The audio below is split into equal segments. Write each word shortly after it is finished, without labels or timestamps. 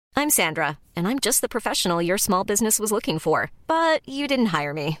I'm Sandra, and I'm just the professional your small business was looking for. But you didn't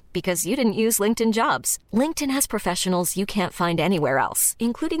hire me because you didn't use LinkedIn Jobs. LinkedIn has professionals you can't find anywhere else,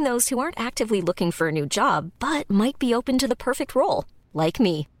 including those who aren't actively looking for a new job, but might be open to the perfect role, like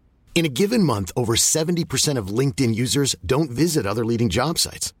me. In a given month, over 70% of LinkedIn users don't visit other leading job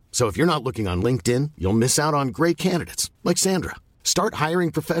sites. So if you're not looking on LinkedIn, you'll miss out on great candidates like Sandra. Start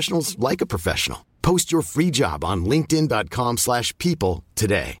hiring professionals like a professional. Post your free job on linkedin.com/people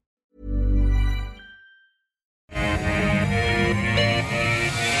today.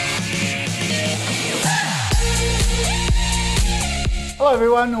 Hello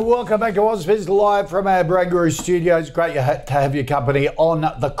everyone, welcome back to AusBiz live from our Barangaroo studios. Great to have your company on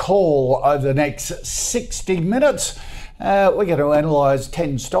the call over the next 60 minutes. We're going to analyse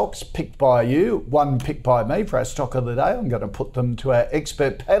 10 stocks picked by you, one picked by me for our stock of the day. I'm going to put them to our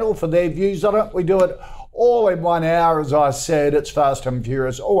expert panel for their views on it. We do it all in 1 hour, as I said. It's fast and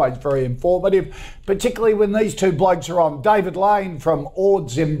furious, always very informative, particularly when these two blokes are on. David Lane from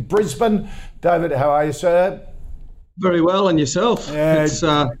Ords in Brisbane. David, how are you, sir? Very well, and yourself? Yeah. It's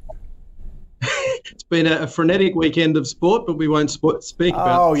been a frenetic weekend of sport, but we won't speak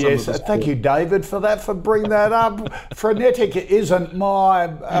about. Oh yes, thank you, David, for bringing that up. Frenetic isn't my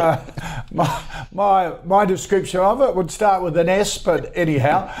description of it. Would start with an S, but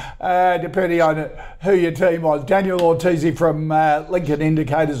anyhow, depending on who your team was. Daniel Ortiz from Lincoln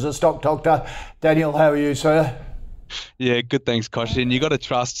Indicators, a stock doctor. Daniel, how are you, sir? Yeah, good, thanks, Koshy. And you got to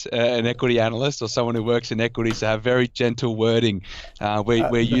trust an equity analyst or someone who works in equities to have very gentle wording.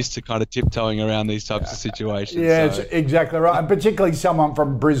 We're used to kind of tiptoeing around these types of situations. Yeah, so. It's exactly right, and particularly someone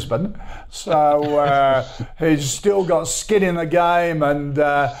from Brisbane, so who's still got skin in the game and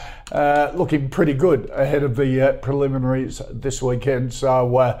looking pretty good ahead of the preliminaries this weekend.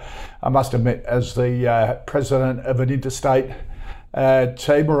 So I must admit, as the president of an interstate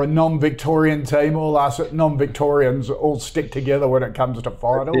team or a non-Victorian team, all us non-Victorians all stick together when it comes to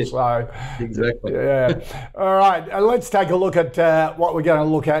finals. So exactly. Yeah. All right, let's take a look at what we're going to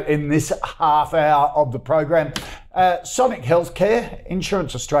look at in this half hour of the program. Sonic Healthcare,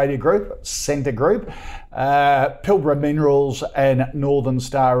 Insurance Australia Group, Scentre Group, Pilbara Minerals and Northern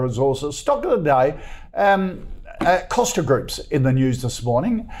Star Resources. Stock of the day. Costa Group's in the news this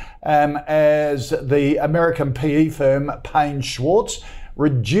morning as the American PE firm Payne Schwartz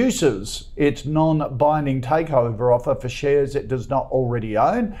reduces its non-binding takeover offer for shares it does not already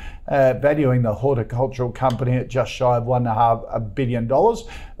own, valuing the horticultural company at just shy of $1.5 billion.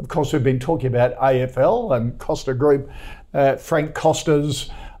 Of course, we've been talking about AFL and Costa Group, Frank Costa's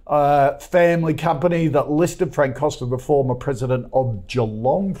family company that listed. Frank Costa, the former president of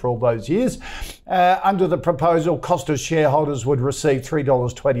Geelong for all those years. Under the proposal, Costa's shareholders would receive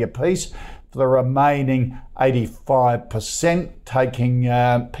 $3.20 apiece for the remaining 85%, taking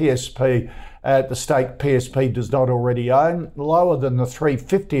PSP, the stake PSP does not already own, lower than the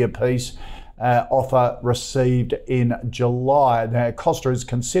 $3.50 apiece offer received in July. Now, Costa is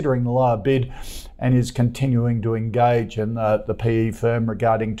considering the lower bid and is continuing to engage in the PE firm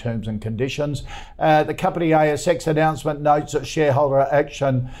regarding terms and conditions. The company ASX announcement notes that shareholder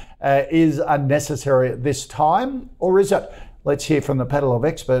action is unnecessary at this time, or is it? Let's hear from the panel of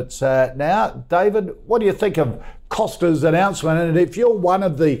experts now. David, what do you think of Costa's announcement? And if you're one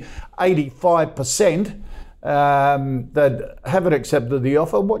of the 85% that haven't accepted the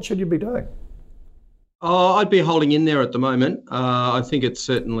offer, what should you be doing? Oh, I'd be holding in there at the moment. I think it's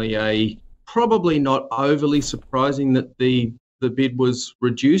certainly probably not overly surprising that the bid was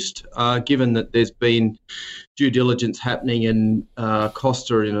reduced, given that there's been due diligence happening and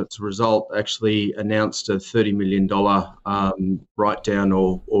Costa, in its result, actually announced a $30 million write-down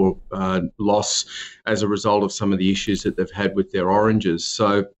or loss as a result of some of the issues that they've had with their oranges.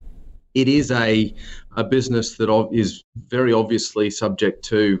 So it is a business that is very obviously subject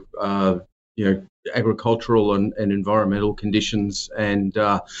to agricultural and environmental conditions, and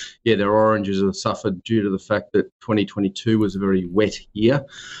their oranges have suffered due to the fact that 2022 was a very wet year.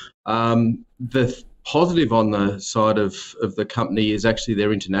 The positive on the side of the company is actually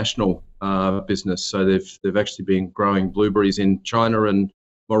their international business. So they've actually been growing blueberries in China and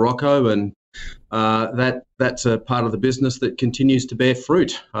Morocco, and that's a part of the business that continues to bear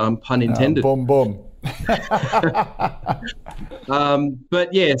fruit, pun intended. Boom, boom.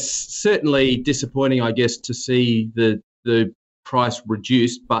 But yes, certainly disappointing, I guess, to see the price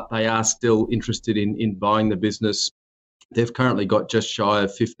reduced, but they are still interested in buying the business. They've currently got just shy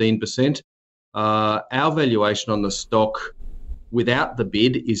of 15%. Our valuation on the stock without the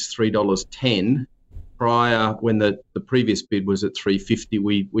bid is $3.10. Prior, when the previous bid was at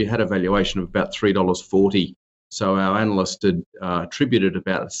 $3.50, we had a valuation of about $3.40. So our analyst had attributed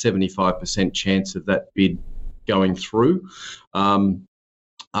about a 75% chance of that bid going through.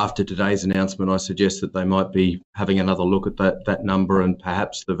 After today's announcement, I suggest that they might be having another look at that number, and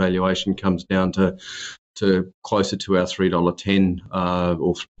perhaps the valuation comes down to closer to our $3.10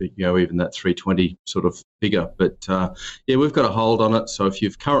 or even that $3.20 sort of figure. But we've got a hold on it. So if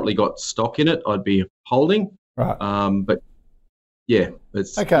you've currently got stock in it, I'd be holding. Right. But yeah,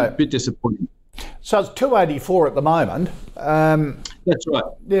 it's a bit disappointing. So it's 284 at the moment. That's right.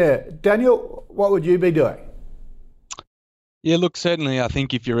 Yeah, Daniel, what would you be doing? Yeah, look, certainly I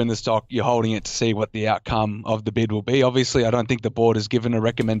think if you're in the stock, you're holding it to see what the outcome of the bid will be. Obviously, I don't think the board has given a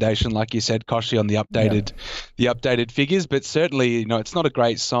recommendation, like you said, Kochie, on the updated figures, but certainly, it's not a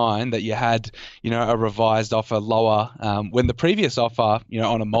great sign that you had, a revised offer lower when the previous offer,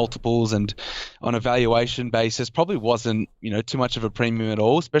 on a multiples and on a valuation basis probably wasn't, too much of a premium at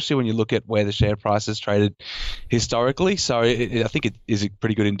all, especially when you look at where the share price has traded historically. So I think it is a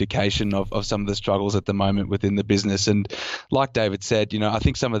pretty good indication of some of the struggles at the moment within the business. And like David said, I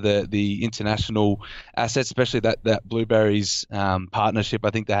think some of the international assets, especially that Blueberries partnership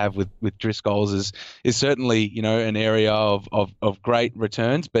I think they have with Driscoll's is certainly, an area of great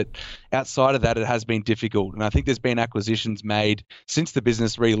returns. But outside of that, it has been difficult. And I think there's been acquisitions made since the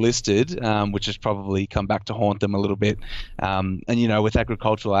business relisted, which has probably come back to haunt them a little bit. And, with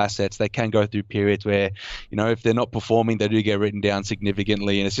agricultural assets, they can go through periods where, if they're not performing, they do get written down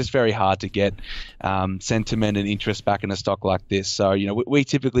significantly. And it's just very hard to get sentiment and interest back in a stock like this. So, we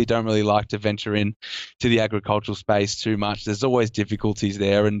typically don't really like to venture in to the agricultural space too much. There's always difficulties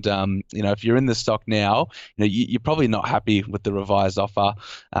there. And, if you're in the stock now, you're probably not happy with the revised offer.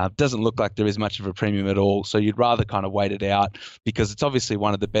 Doesn't look like there is much of a premium at all. So you'd rather kind of wait it out because it's obviously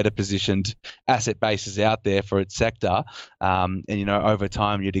one of the better positioned asset bases out there for its sector. And, over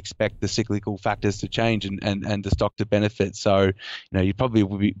time, you'd expect the cyclical factors to change and the stock to benefit. So, you'd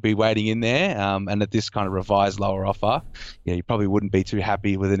probably be waiting in there. And at this kind of revised lower offer, you probably wouldn't be too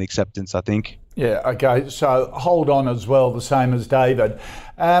happy with an acceptance, I think. Yeah, okay. So hold on as well, the same as David.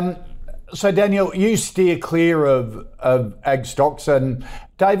 So Daniel, you steer clear of ag stocks, and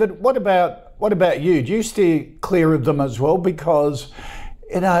David, what about you? Do you steer clear of them as well? Because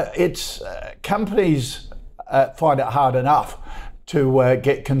it's companies find it hard enough to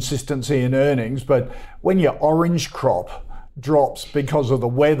get consistency in earnings, but when your orange crop drops because of the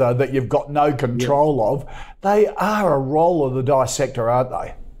weather that you've got no control of, they are a roll of the dice sector, aren't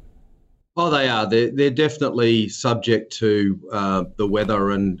they? Oh, they are. They're definitely subject to the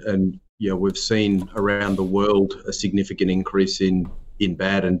weather, and we've seen around the world a significant increase in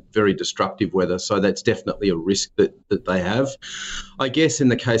bad and very destructive weather. So that's definitely a risk that they have. I guess in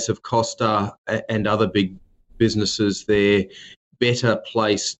the case of Costa and other big businesses, they're better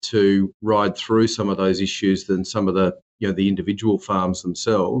placed to ride through some of those issues than some of the individual farms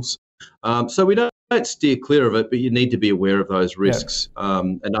themselves. So we don't steer clear of it, but you need to be aware of those risks. Yeah.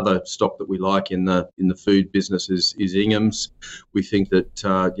 Another stock that we like in the food business is Ingham's. We think that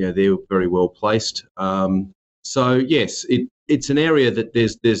they're very well placed. So yes, it's an area that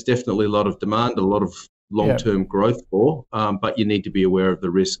there's definitely a lot of demand, a lot of long-term growth for, but you need to be aware of the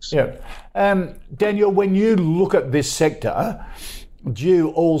risks. Yeah. Daniel, when you look at this sector, do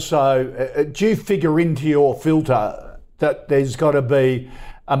you figure into your filter that there's got to be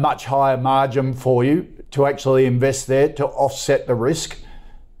a much higher margin for you to actually invest there to offset the risk?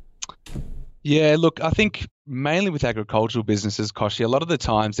 Yeah, look, I think mainly with agricultural businesses, Kochie, a lot of the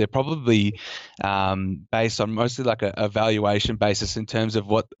times they're probably based on mostly like a valuation basis in terms of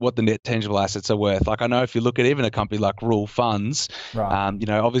what the net tangible assets are worth. Like I know if you look at even a company like Rural Funds, right.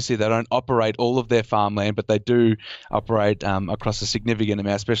 Obviously they don't operate all of their farmland, but they do operate across a significant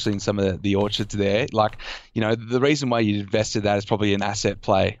amount, especially in some of the orchards there. Like, the reason why you invested that is probably an asset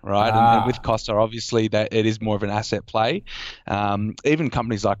play, right? And with Costa, obviously that it is more of an asset play. Even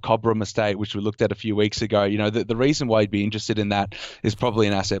companies like Cobram Estate, which we looked at a few weeks ago, the reason why you'd be interested in that is probably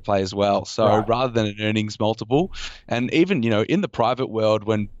an asset play as well. So rather than an earnings multiple, and even, in the private world,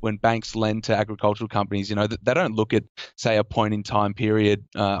 when banks lend to agricultural companies, they don't look at, say, a point in time period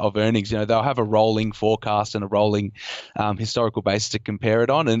of earnings. They'll have a rolling forecast and a rolling historical basis to compare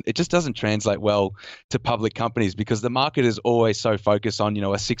it on. And it just doesn't translate well to public companies because the market is always so focused on, a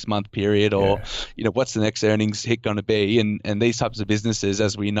 6-month period or, what's the next earnings hit going to be? And these types of businesses,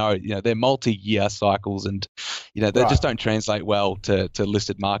 as we know, they're multi-year cycles and, they just don't translate well to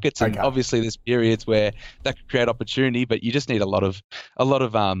listed markets. And obviously there's periods where that could create opportunity, but you just need a lot of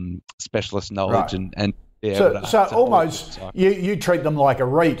specialist knowledge and so almost you treat them like a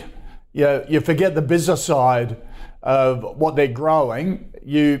REIT. You forget the business side of what they're growing.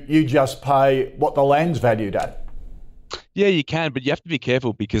 You just pay what the land's valued at. Yeah, you can, but you have to be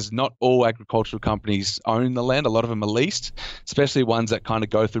careful because not all agricultural companies own the land. A lot of them are leased, especially ones that kind of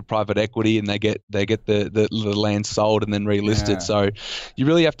go through private equity and they get the land sold and then relisted. Yeah. So you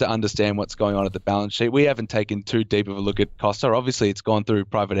really have to understand what's going on at the balance sheet. We haven't taken too deep of a look at Costa. Obviously, it's gone through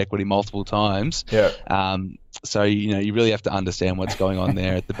private equity multiple times. Yeah. So you really have to understand what's going on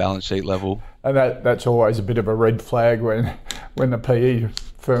there at the balance sheet level. And that's always a bit of a red flag when the PE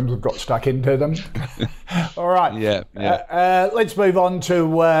firms have got stuck into them. All right. Yeah. Let's move on to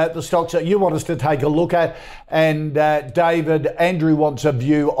the stocks that you want us to take a look at. And Andrew wants a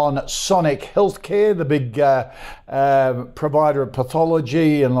view on Sonic Healthcare, the big provider of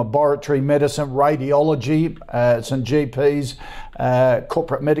pathology and laboratory medicine, radiology, some GPs,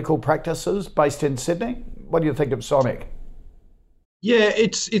 corporate medical practices based in Sydney. What do you think of Sonic? Yeah,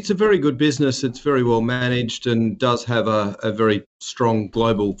 it's a very good business. It's very well managed and does have a very strong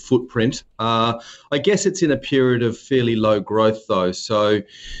global footprint. I guess it's in a period of fairly low growth though. So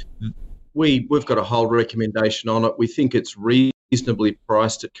we've got a hold recommendation on it. We think it's reasonably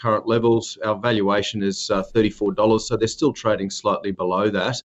priced at current levels. Our valuation is $34, so they're still trading slightly below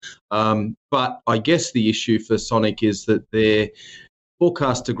that. But I guess the issue for Sonic is that they're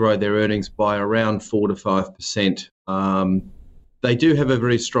forecast to grow their earnings by around 4 to 5%. They do have a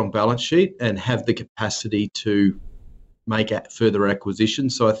very strong balance sheet and have the capacity to make further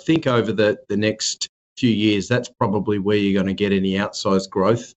acquisitions. So I think over the next few years, that's probably where you're going to get any outsized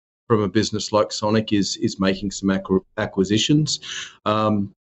growth from a business like Sonic is making some acquisitions.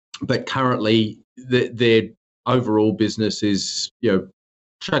 But currently, their overall business is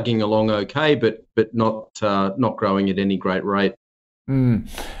chugging along okay, but not growing at any great rate.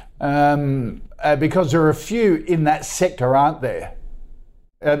 Because there are a few in that sector, aren't there?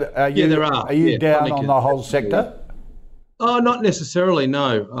 There are. Are you down on the whole sector? Oh, not necessarily,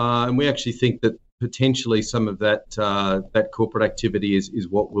 no. And we actually think that potentially some of that corporate activity is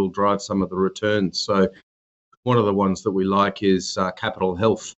what will drive some of the returns. So one of the ones that we like is Capital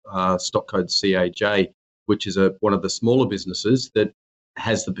Health, stock code CAJ, which is one of the smaller businesses that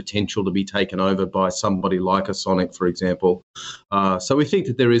has the potential to be taken over by somebody like a Sonic, for example. So we think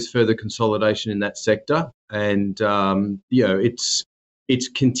that there is further consolidation in that sector, and it's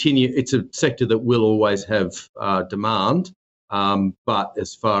a sector that will always have demand. But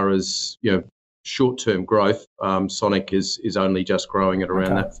as far as short-term growth, Sonic is only just growing at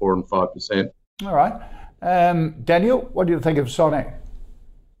around that 4 and 5%. All right, Daniel, what do you think of Sonic?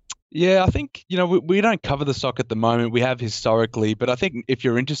 Yeah, I think, we don't cover the stock at the moment. We have historically, but I think if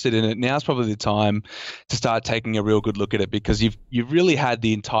you're interested in it, now's probably the time to start taking a real good look at it, because you've really had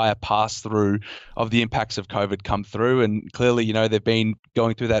the entire pass-through of the impacts of COVID come through. And clearly, they've been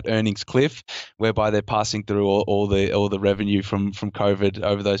going through that earnings cliff whereby they're passing through all the revenue from COVID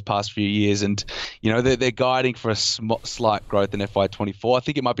over those past few years. And, they're guiding for a slight growth in FY24. I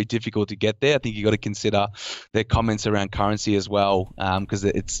think it might be difficult to get there. I think you've got to consider their comments around currency as well, because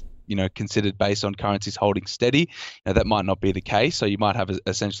it's considered based on currencies holding steady. That might not be the case. So you might have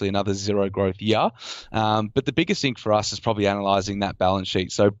essentially another zero growth year. But the biggest thing for us is probably analysing that balance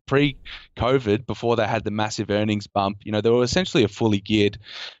sheet. So pre-COVID, before they had the massive earnings bump, they were essentially a fully geared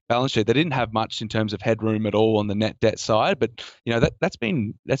balance sheet. They didn't have much in terms of headroom at all on the net debt side, but that's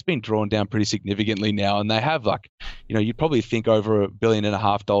been drawn down pretty significantly now, and they have you'd probably think over $1.5 billion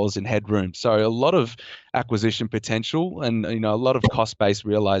in headroom. So a lot of acquisition potential and a lot of cost-based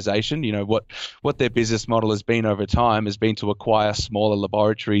realization. What their business model has been over time has been to acquire smaller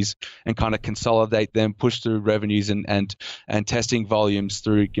laboratories and kind of consolidate them, push through revenues and testing volumes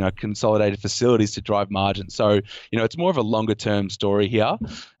through consolidated facilities to drive margins. So it's more of a longer term story here.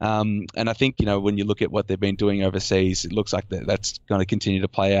 And I think, when you look at what they've been doing overseas, it looks like that's going to continue to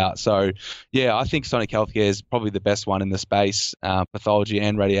play out. So, yeah, I think Sonic Healthcare is probably the best one in the space, pathology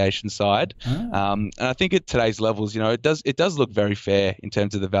and radiation side. And I think at today's levels, it does look very fair in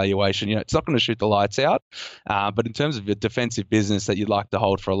terms of the valuation. It's not going to shoot the lights out, but in terms of a defensive business that you'd like to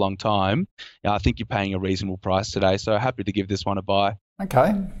hold for a long time, I think you're paying a reasonable price today. So happy to give this one a buy.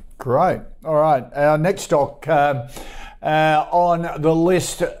 Okay, great. All right, our next stock on the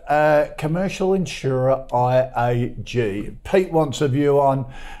list, commercial insurer IAG. Pete wants a view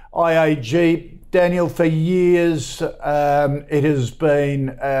on IAG. Daniel, for years it has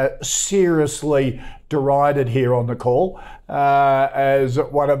been seriously derided here on the call as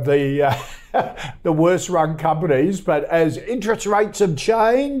one of the worst run companies, but as interest rates have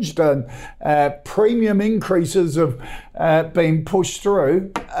changed and premium increases have been pushed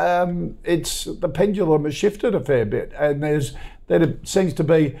through, the pendulum has shifted a fair bit, and there seems to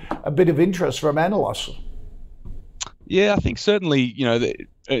be a bit of interest from analysts. Yeah, I think certainly,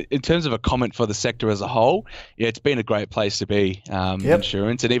 in terms of a comment for the sector as a whole, yeah, it's been a great place to be,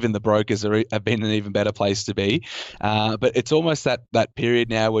 insurance, and even the brokers have been an even better place to be. But it's almost that period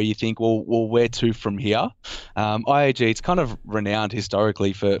now where you think, well, where to from here? IAG, it's kind of renowned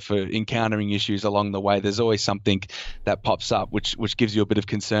historically for encountering issues along the way. There's always something that pops up which gives you a bit of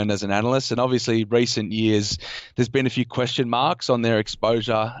concern as an analyst. And obviously, recent years, there's been a few question marks on their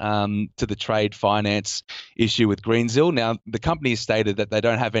exposure to the trade finance issue with Greensill. Now, the company has stated that they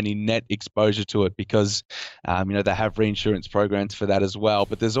don't have any net exposure to it because, they have reinsurance programs for that as well.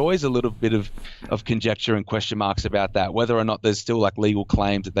 But there's always a little bit of conjecture and question marks about that, whether or not there's still like legal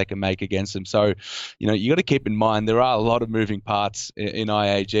claims that they can make against them. So, you got to keep in mind there are a lot of moving parts in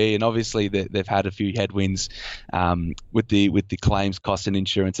IAG, and obviously they've had a few headwinds with the claims, costs, and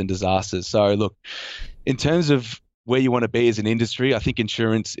insurance and disasters. So, look, in terms of where you want to be as an industry, I think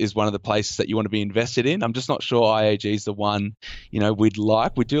insurance is one of the places that you want to be invested in. I'm just not sure IAG is the one, we'd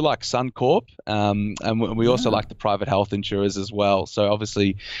like. We do like Suncorp, and we also like the private health insurers as well. So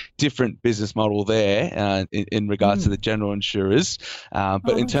obviously, different business model there in regards to the general insurers.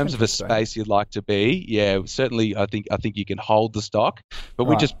 But in terms of a space you'd like to be, certainly I think you can hold the stock, but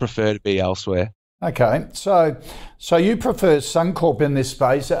we just prefer to be elsewhere. Okay, so you prefer Suncorp in this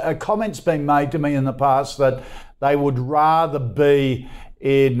space. A comment's been made to me in the past that they would rather be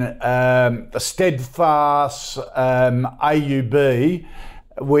in a Steadfast AUB,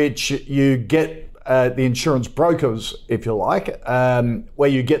 which you get the insurance brokers, if you like, where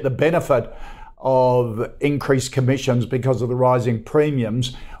you get the benefit of increased commissions because of the rising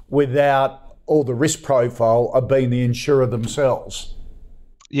premiums without all the risk profile of being the insurer themselves.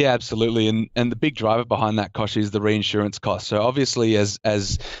 Yeah, absolutely. And the big driver behind that, Kosh, is the reinsurance cost. So obviously as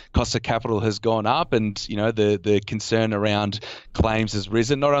cost of capital has gone up and, the concern around claims has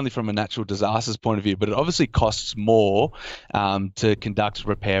risen, not only from a natural disasters point of view, but it obviously costs more to conduct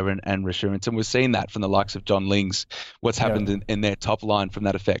repair and reinsurance. And we've seen that from the likes of John Ling's, what's happened in their top line from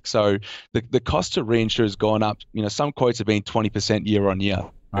that effect. So the cost to reinsure has gone up. Some quotes have been 20% year on year.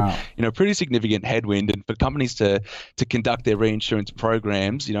 Wow. Pretty significant headwind, and for companies to conduct their reinsurance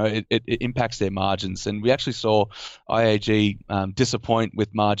programs, it impacts their margins. And we actually saw IAG disappoint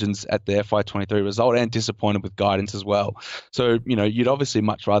with margins at the FY23 result and disappointed with guidance as well. So, you'd obviously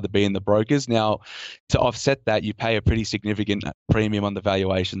much rather be in the brokers. Now, to offset that, you pay a pretty significant premium on the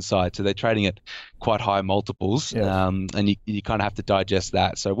valuation side. So they're trading at quite high multiples, and you kind of have to digest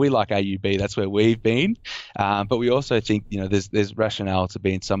that. So we like AUB, that's where we've been. But we also think, there's rationale to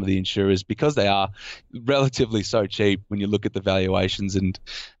be in some of the insurers because they are relatively so cheap when you look at the valuations and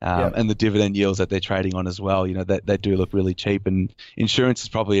the dividend yields that they're trading on as well. They do look really cheap, and insurance is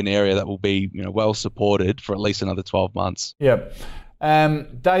probably an area that will be well supported for at least another 12 months. Yeah.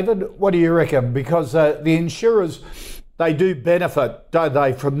 David, what do you reckon? Because the insurers, they do benefit, don't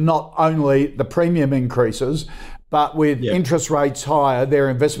they, from not only the premium increases, but with interest rates higher, their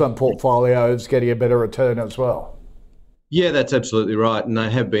investment portfolio is getting a better return as well. Yeah, that's absolutely right. And they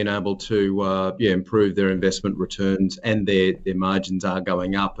have been able to improve their investment returns, and their margins are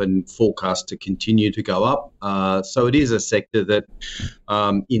going up and forecast to continue to go up. So it is a sector that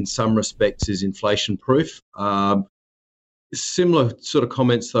in some respects is inflation proof. Similar sort of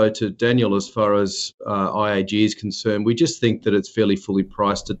comments, though, to Daniel as far as IAG is concerned. We just think that it's fairly fully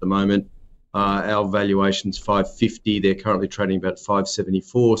priced at the moment. Our valuation's 550. They're currently trading about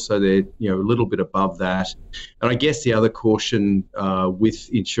 574, so they're a little bit above that. And I guess the other caution with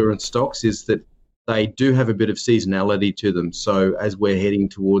insurance stocks is that they do have a bit of seasonality to them. So as we're heading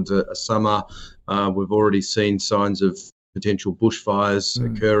towards a summer, we've already seen signs of potential bushfires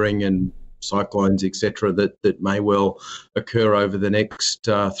occurring and cyclones, etc., that may well occur over the next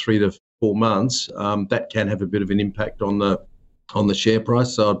 3 to 4 months. That can have a bit of an impact on the share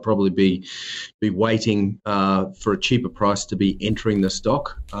price. So I'd probably be waiting for a cheaper price to be entering the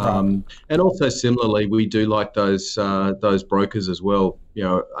stock. And also similarly, we do like those brokers as well.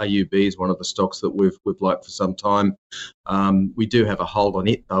 AUB is one of the stocks that we've liked for some time. We do have a hold on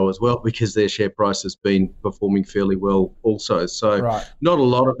it though as well because their share price has been performing fairly well also. So not a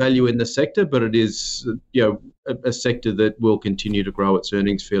lot of value in the sector, but it is a sector that will continue to grow its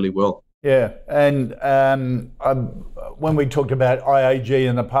earnings fairly well. Yeah, and when we talked about IAG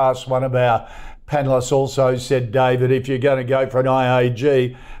in the past, one of our panellists also said, David, if you're going to go for an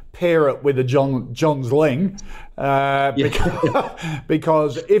IAG, pair it with a Johns Lyng,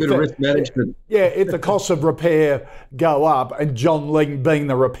 because if the costs of repair go up and John Lyng being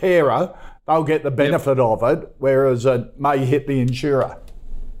the repairer, they'll get the benefit of it, whereas it may hit the insurer.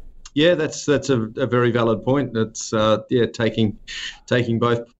 Yeah, that's a very valid point. It's taking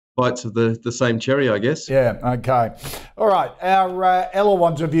both bites of the same cherry, I guess. Yeah, okay. All right. Our Ella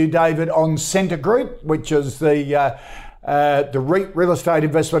wants a view, David, on Scentre Group, which is the REIT Real Estate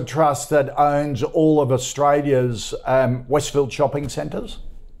Investment Trust that owns all of Australia's Westfield shopping centres.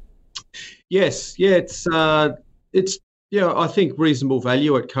 Yes, yeah, it's I think reasonable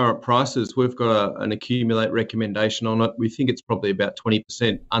value at current prices. We've got an accumulate recommendation on it. We think it's probably about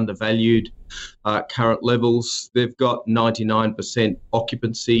 20% undervalued current levels. They've got 99%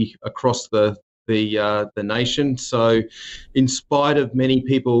 occupancy across the nation. So, in spite of many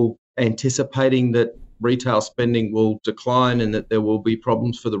people anticipating that retail spending will decline and that there will be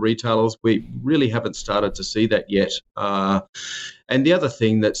problems for the retailers, we really haven't started to see that yet. And the other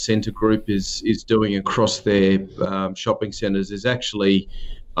thing that Scentre Group is doing across their shopping centres is actually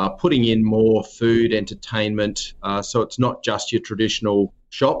putting in more food, entertainment. So it's not just your traditional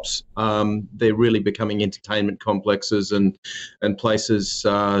shops. They're really becoming entertainment complexes and places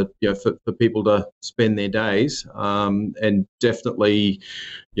for people to spend their days. And definitely,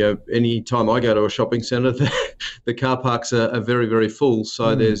 any time I go to a shopping centre, the car parks are very, very full.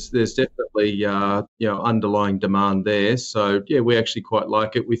 So there's definitely underlying demand there. So yeah, we actually quite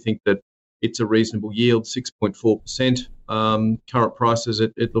like it. We think that it's a reasonable yield, 6.4%. Current prices,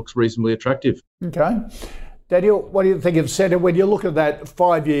 it looks reasonably attractive. Okay. Daniel, what do you think of Scentre? When you look at that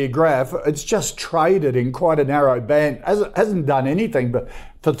 5-year graph, it's just traded in quite a narrow band. Hasn't done anything but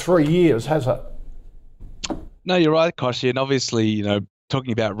for 3 years, has it? No, you're right, Koshi. And obviously,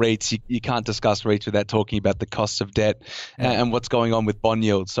 talking about REITs, you can't discuss REITs without talking about the cost of debt and what's going on with bond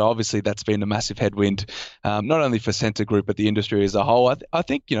yields. So obviously that's been a massive headwind, not only for Scentre Group, but the industry as a whole. I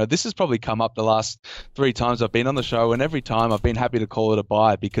think, this has probably come up the last 3 times I've been on the show, and every time I've been happy to call it a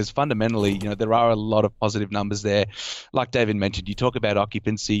buy because fundamentally, there are a lot of positive numbers there. Like David mentioned, you talk about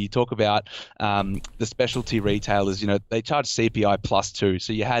occupancy, you talk about the specialty retailers, they charge CPI +2.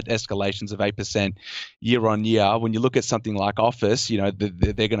 So you had escalations of 8% year on year. When you look at something like office,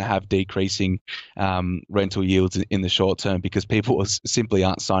 they're going to have decreasing rental yields in the short term because people simply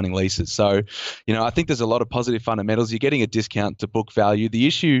aren't signing leases. So, I think there's a lot of positive fundamentals. You're getting a discount to book value. The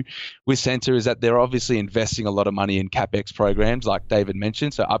issue with Scentre is that they're obviously investing a lot of money in CapEx programs, like David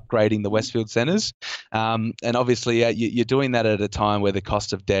mentioned, so upgrading the Westfield centres. And obviously, you're doing that at a time where the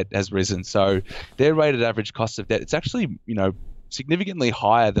cost of debt has risen. So their weighted average cost of debt, it's actually, significantly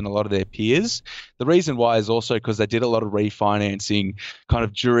higher than a lot of their peers. The reason why is also because they did a lot of refinancing kind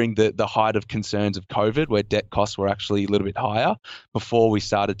of during the height of concerns of COVID, where debt costs were actually a little bit higher before we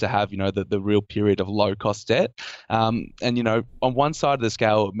started to have, the real period of low cost debt. And, on one side of the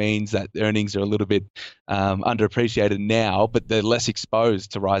scale, it means that earnings are a little bit underappreciated now, but they're less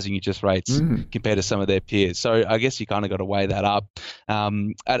exposed to rising interest rates compared to some of their peers. So I guess you kind of got to weigh that up.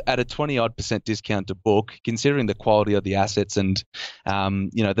 At a 20-odd% discount to book, considering the quality of the assets and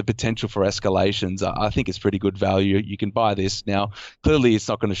the potential for escalations, I think it's pretty good value. You can buy this now. Clearly, it's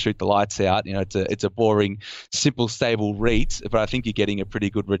not going to shoot the lights out. It's a boring, simple, stable REIT, but I think you're getting a pretty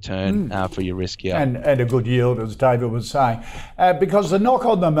good return for your risk here, and a good yield, as David was saying, because the knock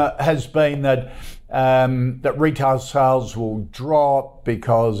on them has been that retail sales will drop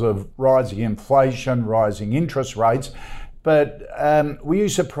because of rising inflation, rising interest rates. But were you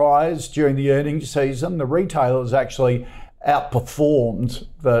surprised during the earnings season the retailers actually outperformed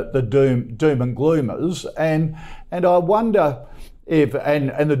the doom and gloomers, and I wonder if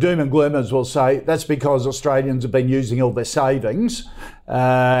and the doom and gloomers will say that's because Australians have been using all their savings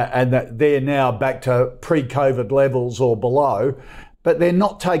and that they're now back to pre-COVID levels or below, but they're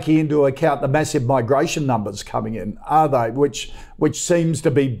not taking into account the massive migration numbers coming in, are they? Which seems to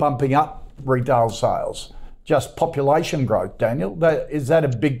be bumping up retail sales. Just population growth, Daniel. Is that a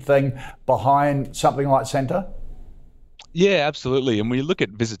big thing behind something like Scentre? Yeah, absolutely. And when you look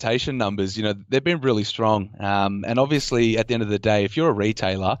at visitation numbers, they've been really strong. And obviously, at the end of the day, if you're a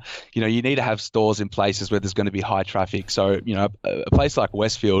retailer, you need to have stores in places where there's going to be high traffic. So, a place like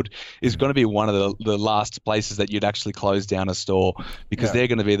Westfield is going to be one of the last places that you'd actually close down a store because they're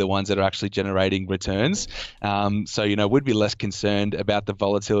going to be the ones that are actually generating returns. So, we'd be less concerned about the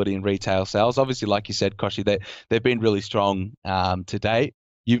volatility in retail sales. Obviously, like you said, Koshi, they've been really strong to date.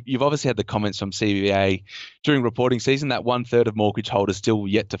 You've obviously had the comments from CBA during reporting season that 1/3 of mortgage holders still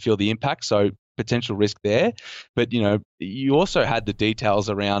yet to feel the impact. So potential risk there. But, you also had the details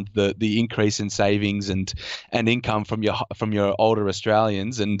around the increase in savings and income from your older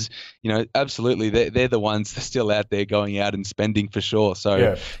Australians, and absolutely they're the ones that are still out there going out and spending for sure.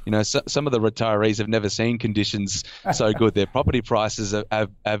 So some of the retirees have never seen conditions so good. Their property prices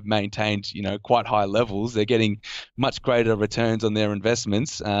have maintained quite high levels. They're getting much greater returns on their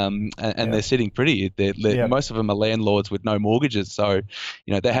investments, and they're sitting pretty. Most of them are landlords with no mortgages, so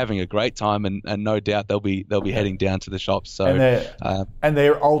they're having a great time, and no doubt they'll be heading down to the shops. So and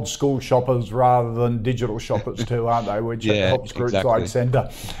they're old school shoppers rather than digital shoppers too, aren't they? Which helps groups like Centre.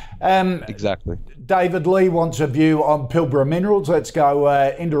 Exactly. David Lee wants a view on Pilbara Minerals. Let's go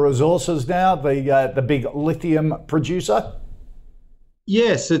into resources now. The big lithium producer.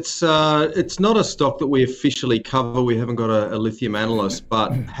 Yes, it's not a stock that we officially cover. We haven't got a lithium analyst,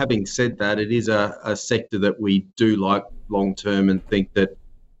 but having said that, it is a sector that we do like long term and think that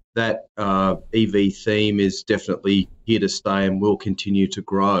EV theme is definitely here to stay and will continue to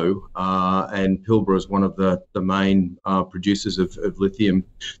grow. And Pilbara is one of the main producers of lithium,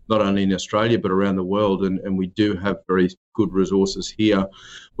 not only in Australia but around the world. And we do have very good resources here.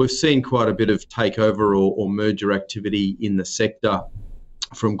 We've seen quite a bit of takeover or merger activity in the sector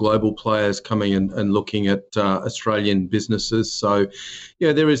from global players coming and looking at Australian businesses. So,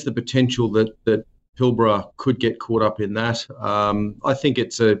 there is the potential that Pilbara could get caught up in that. I think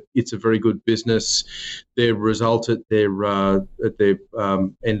it's a very good business. Their result at their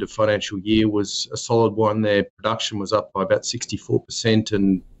end of financial year was a solid one. Their production was up by about 64%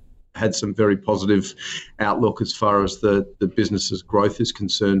 and had some very positive outlook as far as the business's growth is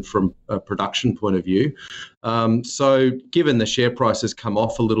concerned from a production point of view. So given the share price has come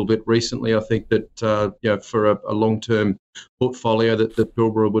off a little bit recently, I think that for a long-term portfolio that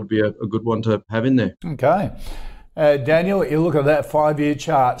Pilbara would be a good one to have in there. Okay. Daniel, you look at that 5-year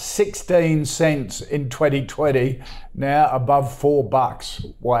chart, 16 cents in 2020, now above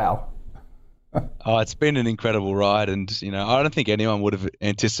 $4. Wow. Oh, it's been an incredible ride, and I don't think anyone would have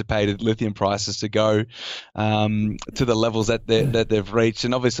anticipated lithium prices to go to the levels that they've reached,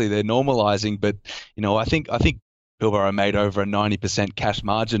 and obviously they're normalising. But I think Pilbara made over a 90% cash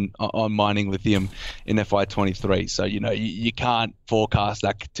margin on mining lithium in FY23. So, you can't forecast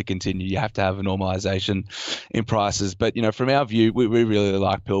that to continue. You have to have a normalisation in prices. But, from our view, we really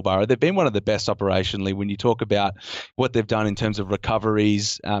like Pilbara. They've been one of the best operationally when you talk about what they've done in terms of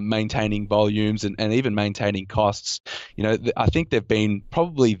recoveries, maintaining volumes and even maintaining costs. I think they've been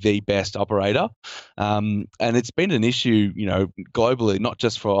probably the best operator. And it's been an issue, globally, not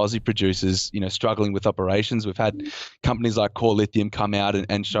just for Aussie producers, struggling with operations. We've had companies like Core Lithium come out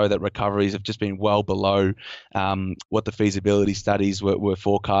and show that recoveries have just been well below what the feasibility studies were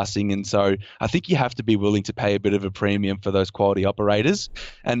forecasting. And so I think you have to be willing to pay a bit of a premium for those quality operators.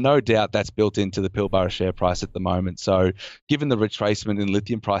 And no doubt that's built into the Pilbara share price at the moment. So given the retracement in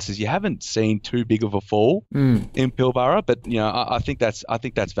lithium prices, you haven't seen too big of a fall in Pilbara. But, I think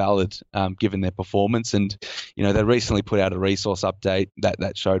that's valid given their performance. And, they recently put out a resource update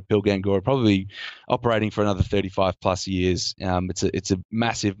that showed Pilgangoora probably operating for another 35 plus years. It's a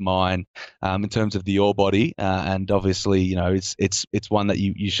massive mine in terms of the ore body, and obviously it's one that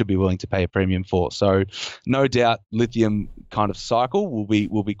you should be willing to pay a premium for. So no doubt lithium kind of cycle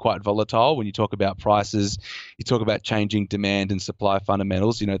will be quite volatile. When you talk about prices, you talk about changing demand and supply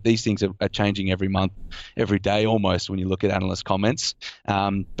fundamentals. These things are changing every month, every day almost when you look at analyst comments.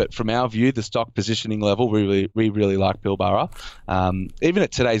 But from our view, the stock positioning level, we really like Pilbara. Even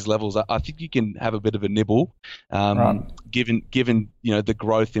at today's levels, I think you can have a bit of a nibble. Given the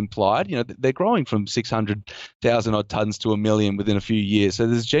growth implied, they're growing from 600,000 odd tons to 1 million within a few years. So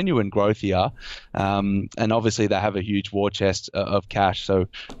there's genuine growth here, and obviously they have a huge war chest of cash. So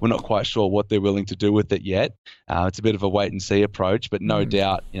we're not quite sure what they're willing to do with it yet. It's a bit of a wait and see approach, but no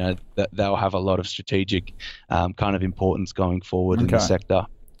doubt, that they'll have a lot of strategic kind of importance going forward in the sector.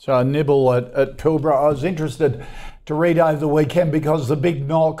 So a nibble at Pilbara. I was interested to read over the weekend because the big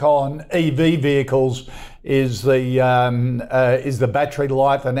knock on EV vehicles is the battery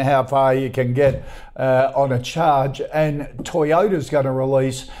life and how far you can get on a charge. And Toyota's going to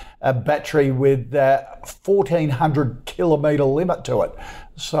release a battery with a 1,400 kilometre limit to it.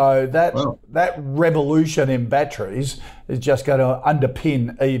 So that revolution in batteries is just going to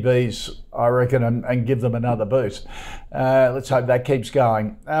underpin EVs, I reckon, and give them another boost. Let's hope that keeps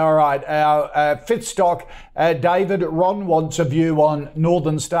going. All right, our fifth stock, David, Ron wants a view on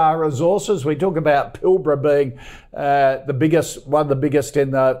Northern Star Resources. We talk about Pilbara being one of the biggest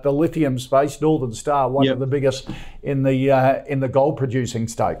in the lithium space. Northern Star, one of the biggest in the gold producing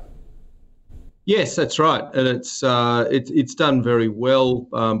state. Yes, that's right, and it's done very well,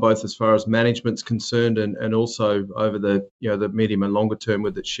 both as far as management's concerned and also over the the medium and longer term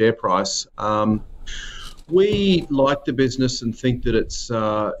with its share price. We like the business and think that it's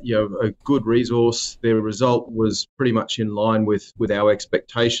a good resource. Their result was pretty much in line with our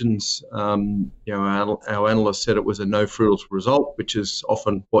expectations. Our analyst said it was a no frills result, which is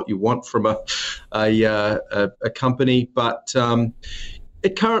often what you want from a company, but.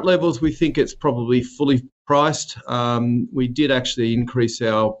 At current levels, we think it's probably fully priced. We did actually increase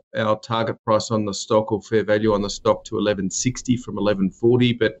our target price on the stock, or fair value on the stock, to $11.60 from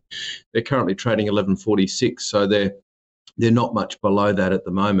 $11.40, but they're currently trading $11.46, so they're not much below that at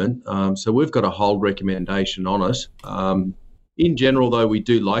the moment. So we've got a hold recommendation on it. In general, though, we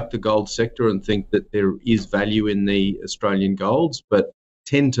do like the gold sector and think that there is value in the Australian golds, but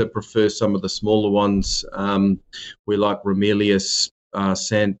tend to prefer some of the smaller ones. We like Ramelius,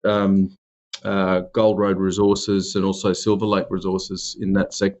 Gold Road Resources, and also Silver Lake Resources in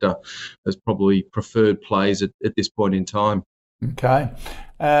that sector as probably preferred plays at this point in time. Okay.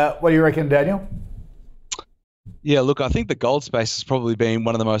 What do you reckon, Daniel? Yeah, look, I think the gold space has probably been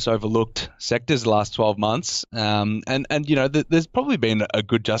one of the most overlooked sectors the last 12 months. And there's probably been a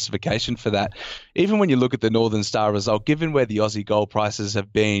good justification for that. Even when you look at the Northern Star result, given where the Aussie gold prices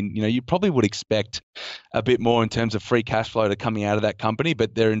have been, you probably would expect a bit more in terms of free cash flow to coming out of that company,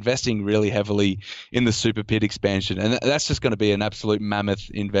 but they're investing really heavily in the super pit expansion. And that's just going to be an absolute mammoth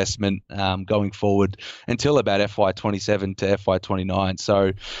investment going forward until about FY27 to FY29.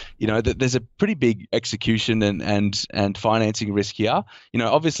 So, there's a pretty big execution and financing risk here.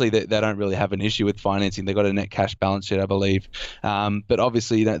 Obviously they don't really have an issue with financing. They've got a net cash balance sheet, I believe. But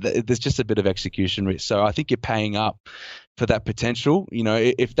obviously, there's just a bit of execution risk. So I think you're paying up for that potential.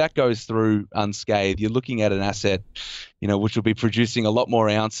 If that goes through unscathed, you're looking at an asset, which will be producing a lot more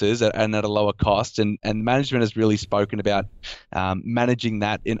ounces and at a lower cost. And management has really spoken about managing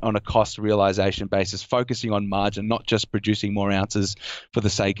that on a cost realization basis, focusing on margin, not just producing more ounces for the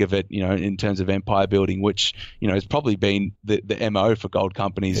sake of it, in terms of empire building, which, has probably been the MO for gold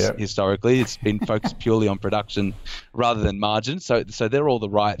companies historically. It's been focused purely on production rather than margin. So they're all the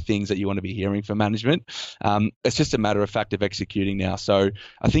right things that you want to be hearing from management. It's just a matter of fact of executing now. So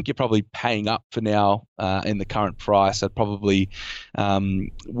I think you're probably paying up for now in the current price. I'd probably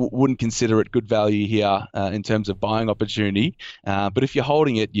wouldn't consider it good value here in terms of buying opportunity. But if you're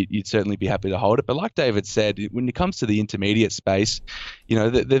holding it, you'd certainly be happy to hold it. But like David said, when it comes to the intermediate space,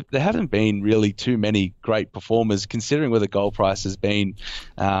 there haven't been really too many great performers considering where the gold price has been.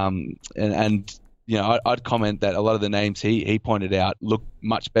 I'd comment that a lot of the names he pointed out look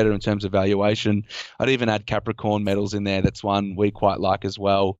much better in terms of valuation. I'd even add Capricorn Metals in there. That's one we quite like as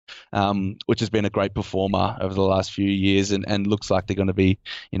well, which has been a great performer over the last few years and looks like they're going to be,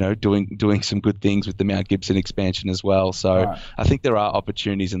 doing some good things with the Mount Gibson expansion as well. So right. I think there are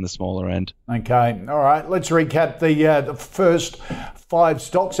opportunities in the smaller end. Okay. All right. Let's recap the first 5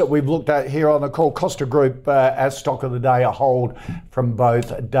 stocks that we've looked at here on the call. Costa Group, as stock of the day, a hold from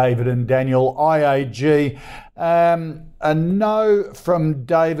both David and Daniel. IAG, a no from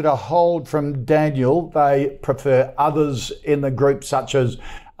David, a hold from Daniel. They prefer others in the group, such as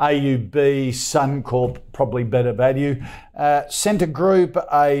AUB, Suncorp, probably better value. Scentre Group,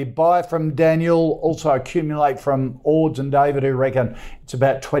 a buy from Daniel, also Accumulate from Ords and David, who reckon it's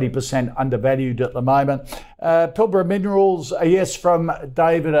about 20% undervalued at the moment. Pilbara Minerals, a yes from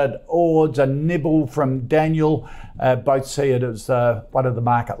David at Ords, a nibble from Daniel. Both see it as one of the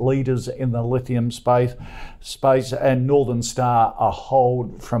market leaders in the lithium space, and Northern Star, a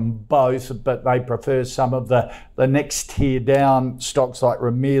hold from both, but they prefer some of the next tier down stocks like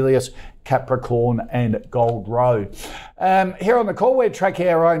Ramelius, Capricorn and Gold Road. Here on the call, we're tracking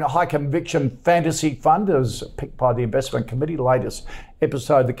our own high conviction fantasy fund as picked by the investment committee. The latest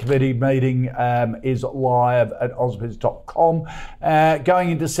episode of the committee meeting is live at ausbiz.com. Going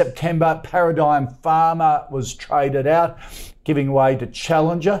into September, Paradigm Pharma was traded out, giving way to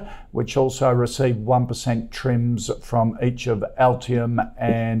Challenger, which also received 1% trims from each of Altium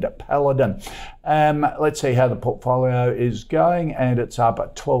and Paladin. Let's see how the portfolio is going, and it's up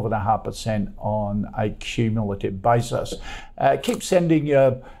at 12.5% on a cumulative basis. Keep sending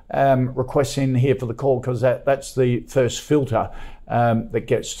your requests in here for the call, because that's the first filter that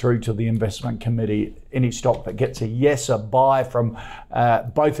gets through to the investment committee. Any stock that gets a yes, a buy from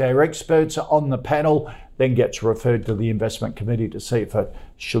both our experts on the panel, then gets referred to the investment committee to see if it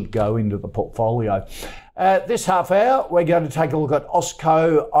should go into the portfolio. This half hour, we're going to take a look at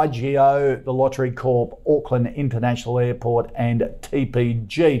Osco, IGO, the Lottery Corp, Auckland International Airport and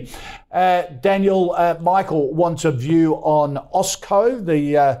TPG. Daniel, Michael wants a view on Osco,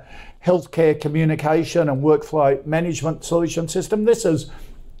 the healthcare communication and workflow management solution system. This is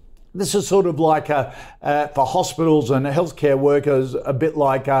sort of like for hospitals and healthcare workers, a bit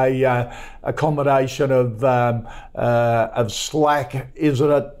like a combination of Slack,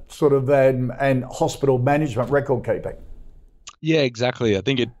 isn't it? Sort of and hospital management record keeping. Yeah, exactly. I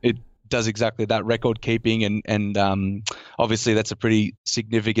think it does exactly that, record keeping, and obviously that's a pretty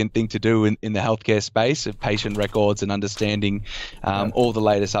significant thing to do in the healthcare space, of patient records and understanding all the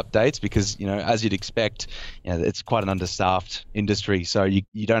latest updates, because as you'd expect, it's quite an understaffed industry, so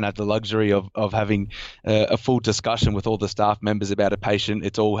you don't have the luxury of having a full discussion with all the staff members about a patient.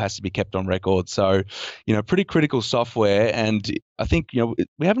 It all has to be kept on record, so pretty critical software. And I think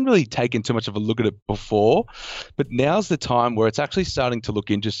we haven't really taken too much of a look at it before, but now's the time where it's actually starting to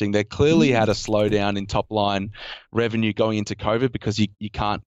look interesting. They clearly had a slowdown in top line revenue going into COVID because you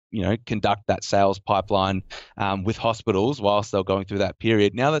can't conduct that sales pipeline with hospitals whilst they're going through that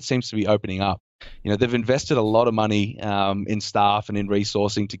period. Now that seems to be opening up. They've invested a lot of money in staff and in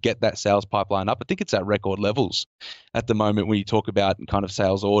resourcing to get that sales pipeline up. I think it's at record levels at the moment when you talk about kind of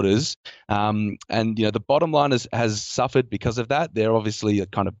sales orders. And the bottom line has suffered because of that. They're obviously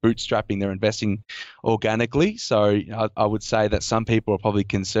kind of bootstrapping. They're investing organically. So I would say that some people are probably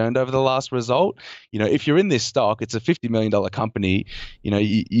concerned over the last result. If you're in this stock, it's a $50 million company.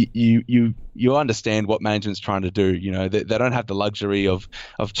 You understand what management's trying to do. They don't have the luxury of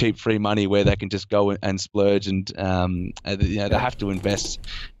cheap free money where they can just go and splurge, and they have to invest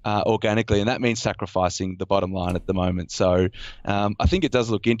organically, and that means sacrificing the bottom line at the moment. So I think it does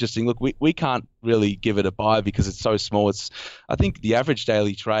look interesting. Look, we can't really give it a buy because it's so small. I think the average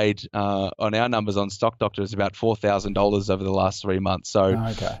daily trade on our numbers on Stock Doctor is about $4,000 over the last 3 months.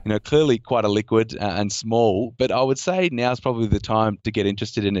 So clearly quite a liquid and small. But I would say now's probably the time to get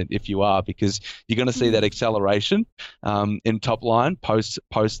interested in it if you are, because you're going to see that acceleration in top line post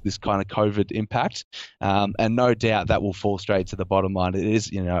this kind of COVID impact, and no doubt that will fall straight to the bottom line. It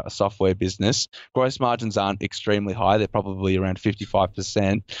is a software business. Gross margins aren't extremely high. They're probably around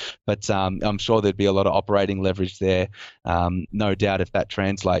 55%, but I'm sure there'd be a lot of operating leverage there, no doubt, if that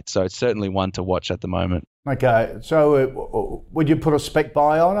translates. So it's certainly one to watch at the moment. Okay, so would you put a spec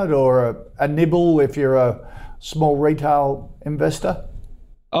buy on it, or a nibble if you're a small retail investor?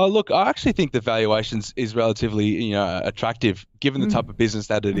 Oh, look, I actually think the valuations is relatively, attractive given the type of business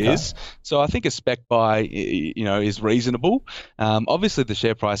that it is. So I think a spec buy, is reasonable. Obviously, the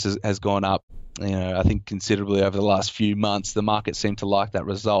share price has gone up, I think considerably over the last few months. The market seemed to like that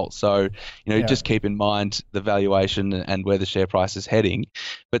result. So, just keep in mind the valuation and where the share price is heading.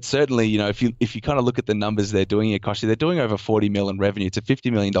 But certainly, if you kind of look at the numbers they're doing here, Koshi, they're doing over 40 million revenue. It's a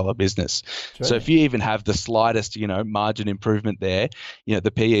 $50 million business. Sure. So if you even have the slightest, margin improvement there,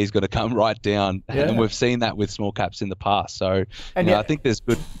 the PE is going to come right down. Yeah. And we've seen that with small caps in the past. So I think there's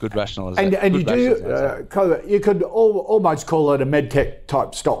good rationalization. And you could almost call it a medtech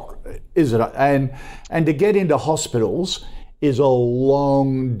type stock, isn't it? And to get into hospitals is a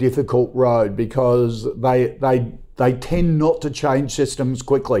long, difficult road because they tend not to change systems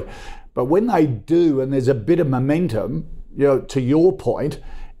quickly. But when they do, and there's a bit of momentum, to your point,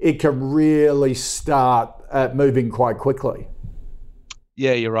 it can really start moving quite quickly.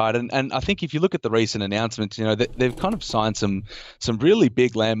 Yeah, you're right. And I think if you look at the recent announcements, they've kind of signed some really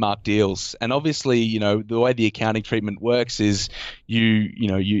big landmark deals. And obviously, the way the accounting treatment works is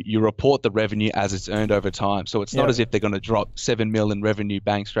you report the revenue as it's earned over time. So it's not as if they're going to drop 7 million in revenue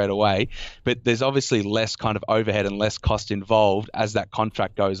bang straight away, but there's obviously less kind of overhead and less cost involved as that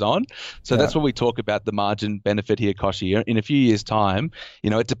contract goes on. So that's what we talk about the margin benefit here, Koshi. In a few years' time,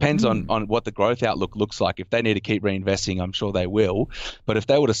 it depends on what the growth outlook looks like. If they need to keep reinvesting, I'm sure they will. But if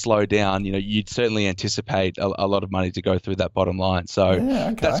they were to slow down, you'd certainly anticipate a lot of money to go through that bottom line. So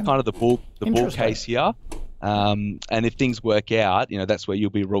that's kind of the bull case here. And if things work out, that's where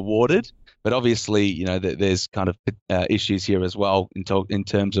you'll be rewarded. But obviously, there's kind of issues here as well in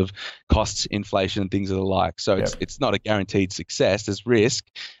terms of costs, inflation, and things of the like. So it's not a guaranteed success. There's risk,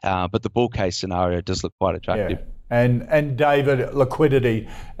 but the bull case scenario does look quite attractive. Yeah. And David, liquidity,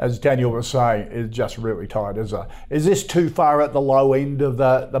 as Daniel was saying, is just really tight. Is this too far at the low end of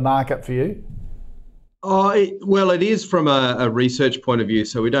the market for you? Well, it is from a research point of view.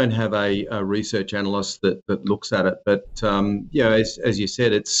 So we don't have a research analyst that looks at it. But, as you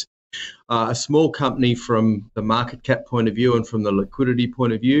said, it's a small company from the market cap point of view and from the liquidity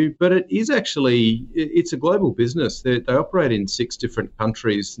point of view. But it is actually, it's a global business. They operate in 6 different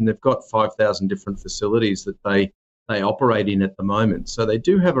countries, and they've got 5,000 different facilities that they operate in at the moment. So they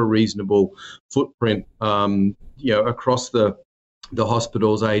do have a reasonable footprint, across the the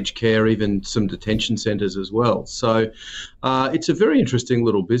hospitals, aged care, even some detention centres as well. So it's a very interesting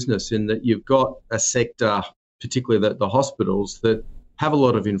little business in that you've got a sector, particularly the hospitals, that have a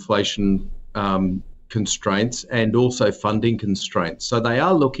lot of inflation constraints and also funding constraints. So they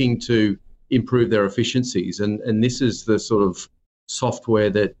are looking to improve their efficiencies, and this is the sort of software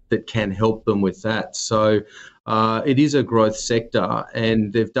that can help them with that. So it is a growth sector,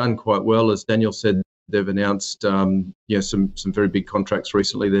 and they've done quite well. As Daniel said, they've announced some very big contracts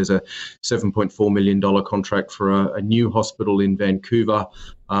recently. There's a $7.4 million contract for a new hospital in Vancouver.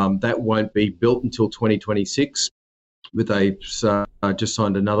 That won't be built until 2026. They just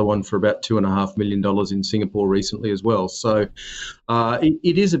signed another one for about $2.5 million in Singapore recently as well. So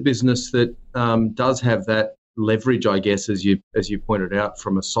it is a business that does have that leverage, I guess, as you pointed out,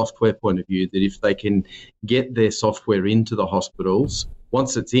 from a software point of view, that if they can get their software into the hospitals,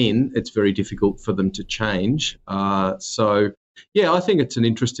 once it's in, it's very difficult for them to change. So, yeah, I think it's an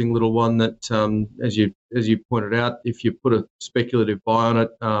interesting little one that, as you pointed out, if you put a speculative buy on it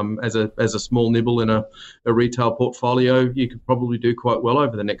as a small nibble in a retail portfolio, you could probably do quite well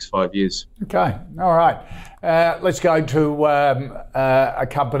over the next 5 years. Okay, all right. Let's go to a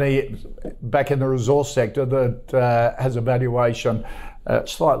company back in the resource sector that has a valuation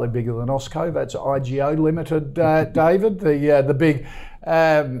slightly bigger than Osco. That's IGO Limited, David, the big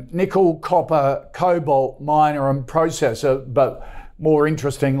nickel, copper, cobalt miner and processor, but more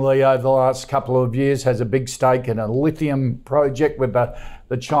interestingly, over the last couple of years, has a big stake in a lithium project with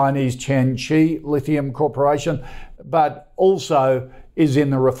the Chinese Tianqi Lithium Corporation, but also is in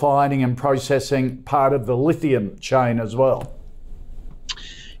the refining and processing part of the lithium chain as well.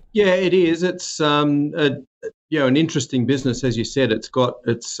 Yeah, it is. It's an interesting business, as you said. It's got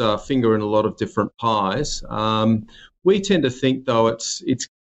its finger in a lot of different pies. We tend to think, though, it's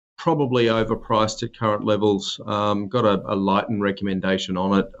probably overpriced at current levels. Got a Lighten recommendation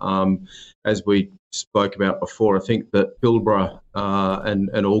on it. As we spoke about before, I think that Pilbara and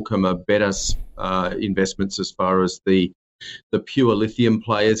Allkem are better investments as far as the pure lithium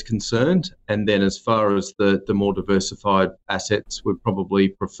play is concerned. And then as far as the more diversified assets, would probably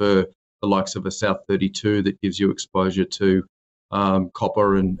prefer the likes of a South32 that gives you exposure to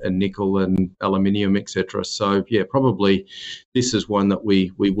copper and nickel and aluminium, etc. So, yeah, probably this is one that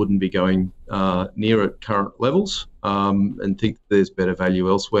we wouldn't be going near at current levels and think there's better value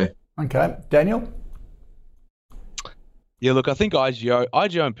elsewhere. Okay. Daniel? Yeah, look, I think IGO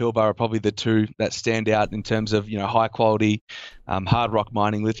and Pilbara are probably the two that stand out in terms of, high quality hard rock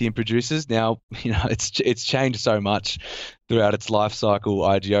mining lithium producers. Now, it's changed so much throughout its life cycle.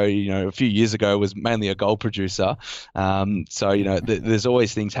 IGO, a few years ago was mainly a gold producer. There's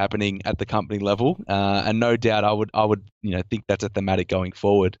always things happening at the company level, and no doubt I would think that's a thematic going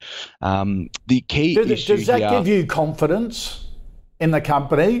forward. The key issue does that give you confidence in the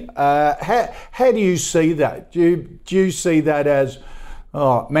company? How do you see that? Do you see that as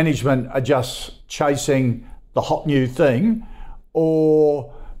management are just chasing the hot new thing,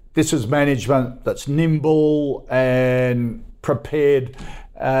 or this is management that's nimble and prepared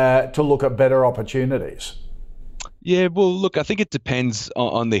to look at better opportunities? Yeah, well, look, I think it depends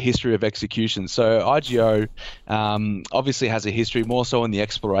on the history of execution. So IGO obviously has a history more so on the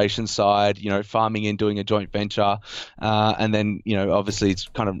exploration side, farming and doing a joint venture. And then, obviously it's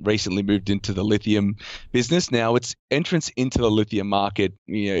kind of recently moved into the lithium business. Now, its entrance into the lithium market,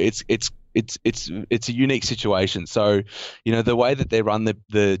 it's a unique situation. So, the way that they run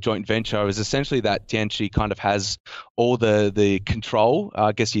the joint venture is essentially that Tianqi kind of has all the control,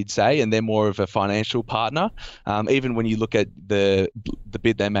 I guess you'd say, and they're more of a financial partner. Even when you look at the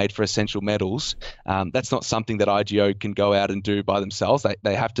bid they made for Essential Metals, that's not something that IGO can go out and do by themselves.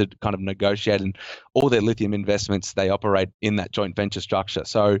 They have to kind of negotiate, and all their lithium investments, they operate in that joint venture structure.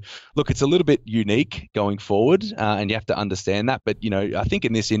 So, look, it's a little bit unique going forward, and you have to understand that. But, I think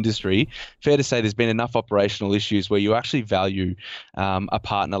in this industry, fair to say there's been enough operational issues where you actually value a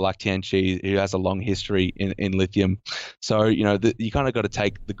partner like Tianqi who has a long history in lithium. So, you kind of got to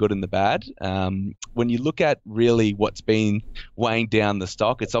take the good and the bad. When you look at really what's been weighing down the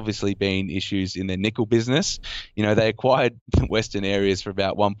stock, it's obviously been issues in their nickel business. They acquired Western Areas for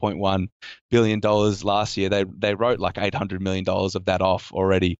about $1.1 billion last year. They wrote like $800 million of that off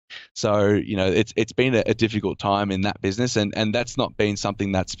already. So, it's been a difficult time in that business, and that's not been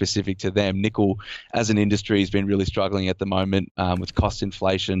something that's specific to them. Nickel as an industry has been really struggling at the moment with cost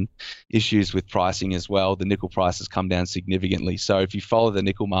inflation, issues with pricing as well. The nickel price has come down significantly. So if you follow the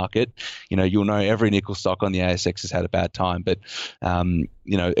nickel market, you'll know every nickel stock on the ASX has had a bad time. But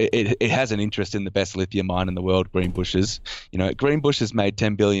it has an interest in the best lithium mine in the world, Greenbushes. Greenbushes made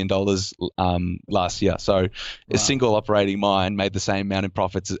 $10 billion last year. So a single operating mine made the same amount in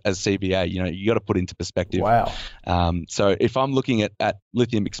profits as CBA. You got to put into perspective. Wow. So if I'm looking at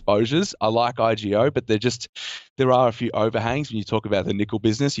lithium exposures, I like IGO, but there are a few overhangs when you talk about the nickel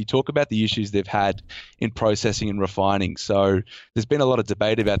business. You talk about the issues they've had in processing and refining. So there's been a lot of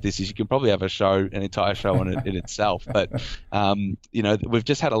debate about this. You can probably have an entire show on it in itself. But, we've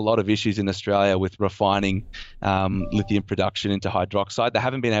just had a lot of issues in Australia with refining lithium production into hydroxide. They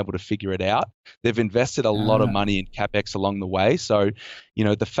haven't been able to figure it out. They've invested a lot of money in CapEx along the way. So,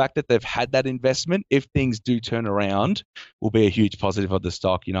 the fact that they've had that investment, if things do turn around, will be a huge positive of the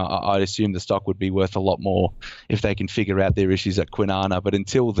stock. I'd assume the stock would be worth a lot more if they can figure out their issues at Kwinana. But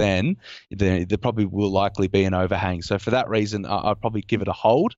until then, there probably will likely be an overhang. So for that reason, I'd probably give it a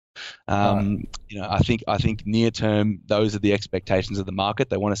hold. I think near term, those are the expectations of the market.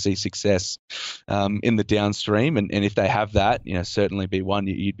 They want to see success in the downstream, and if they have that, certainly be one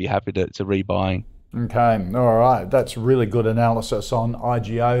you'd be happy to rebuying. Okay, all right. That's really good analysis on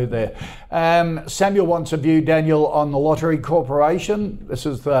IGO there. Samuel wants a view, Daniel, on the Lottery Corporation. This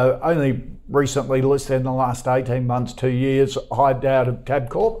is only recently listed in the last 18 months, 2 years, hived out of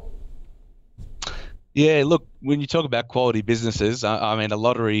Tabcorp. Yeah, look, when you talk about quality businesses, a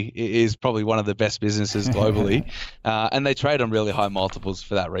lottery is probably one of the best businesses globally, and they trade on really high multiples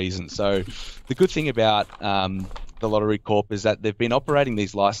for that reason. So the good thing about the Lottery Corp is that they've been operating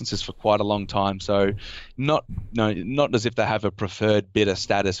these licenses for quite a long time. So not as if they have a preferred bidder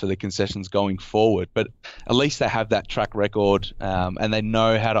status for the concessions going forward, but at least they have that track record and they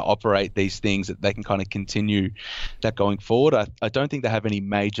know how to operate these things, that they can kind of continue that going forward. I don't think they have any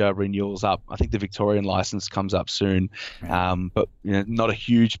major renewals up. I think the Victorian license comes up soon, but not a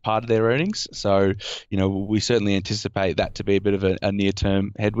huge part of their earnings. So we certainly anticipate that to be a bit of a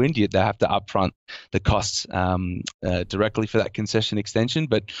near-term headwind. They have to upfront the costs directly for that concession extension.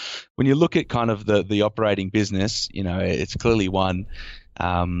 But when you look at kind of the operating business, it's clearly one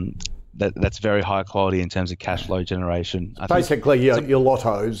that's very high quality in terms of cash flow generation. Basically, your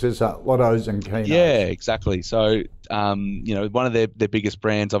lottos is lottos and Keno. Yeah, exactly. So, one of their biggest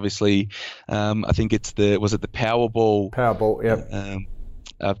brands, obviously, I think it's the Powerball. Powerball, yeah.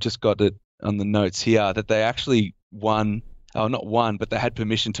 I've just got it on the notes here that they actually won. Oh, not one, but they had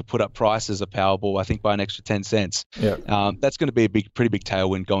permission to put up prices of Powerball, I think, by an extra 10 cents. Yeah. That's going to be a pretty big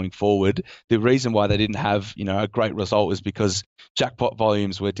tailwind going forward. The reason why they didn't have, a great result was because jackpot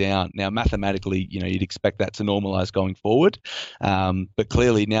volumes were down. Now, mathematically, you'd expect that to normalize going forward. But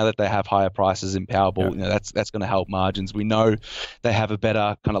clearly, now that they have higher prices in Powerball, that's going to help margins. We know they have a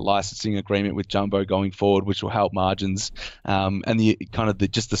better kind of licensing agreement with Jumbo going forward, which will help margins. And the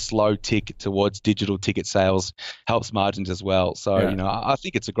slow tick towards digital ticket sales helps margins as well. So, I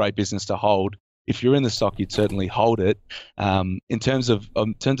think it's a great business to hold. If you're in the stock, you'd certainly hold it. In terms of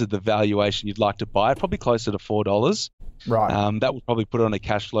the valuation you'd like to buy it, probably closer to $4. Right. That would probably put on a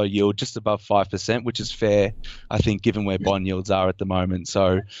cash flow yield just above 5%, which is fair, I think, given where bond yields are at the moment.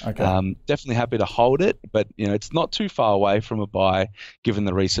 So definitely happy to hold it, but it's not too far away from a buy given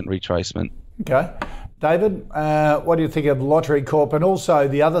the recent retracement. Okay. David, what do you think of Lottery Corp? And also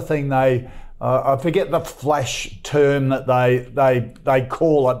the other thing I forget the flash term that they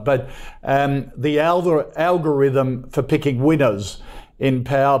call it, but the algorithm for picking winners in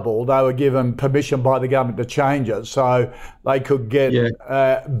Powerball, they were given permission by the government to change it so they could get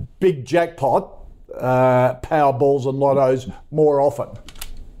big jackpot Powerballs and lottos more often.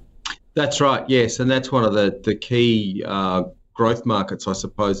 That's right, yes, and that's one of the key growth markets, I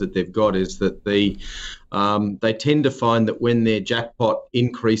suppose, that they've got, is that they tend to find that when their jackpot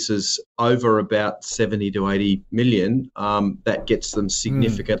increases over about 70 to 80 million, that gets them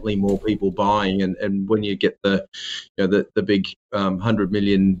significantly more people buying. And when you get the big 100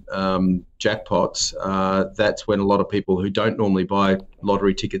 million jackpots, that's when a lot of people who don't normally buy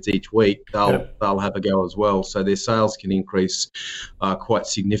lottery tickets each week, they'll have a go as well. So their sales can increase quite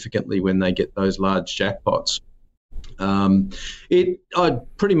significantly when they get those large jackpots.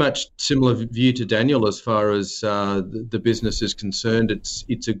 I'd pretty much similar view to Daniel as far as the business is concerned.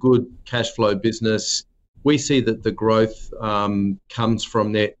 It's a good cash flow business. We see that the growth comes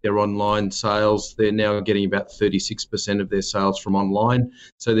from their online sales. They're now getting about 36% of their sales from online.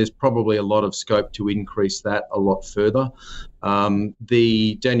 So there's probably a lot of scope to increase that a lot further.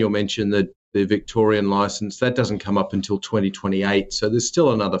 Daniel mentioned that the Victorian license, that doesn't come up until 2028. So there's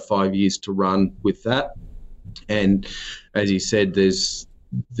still another 5 years to run with that. And as he said, there's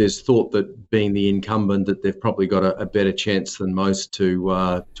there's thought that being the incumbent, that they've probably got a better chance than most to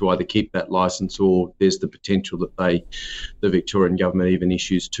either keep that licence, or there's the potential that the Victorian government even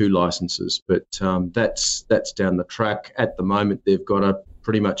issues 2 licences. But that's down the track. At the moment, they've got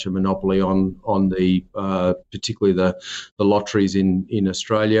pretty much a monopoly on the particularly the lotteries in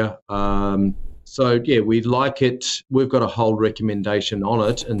Australia. So, yeah, we like it. We've got a hold recommendation on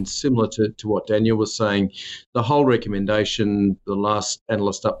it, and similar to what Daniel was saying, the hold recommendation, the last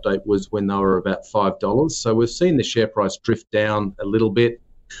analyst update was when they were about $5. So we've seen the share price drift down a little bit.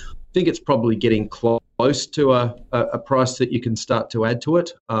 I think it's probably getting close to a price that you can start to add to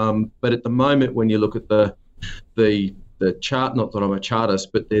it. But at the moment, when you look at the chart, not that I'm a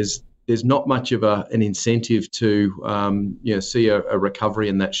chartist, but there's not much of an incentive to see a recovery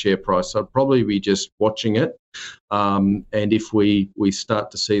in that share price. So I'd probably be just watching it, and if we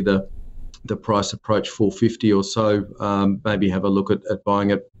start to see the price approach 450 or so, maybe have a look at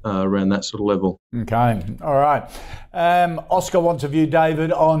buying it around that sort of level. Okay, all right. Oscar wants a view,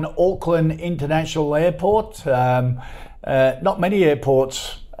 David, on Auckland International Airport. Not many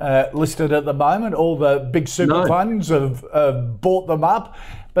airports listed at the moment. All the big super funds have bought them up.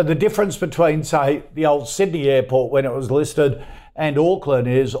 But the difference between, say, the old Sydney airport when it was listed and Auckland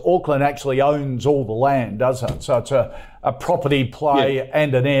is Auckland actually owns all the land, doesn't it? So it's a property play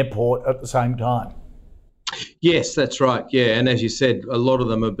and an airport at the same time. Yes, that's right. Yeah, and as you said, a lot of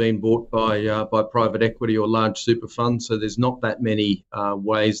them have been bought by private equity or large super funds. So there's not that many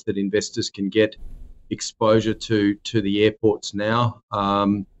ways that investors can get exposure to the airports now.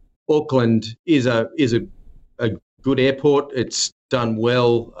 Auckland is a good airport. It's done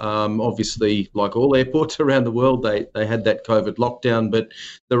well. Obviously, like all airports around the world, they had that COVID lockdown, but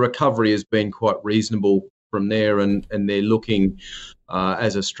the recovery has been quite reasonable from there, and they're looking,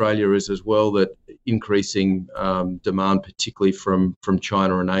 as Australia is as well, that increasing demand, particularly from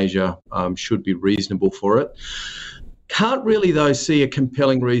China and Asia, should be reasonable for it. Can't really, though, see a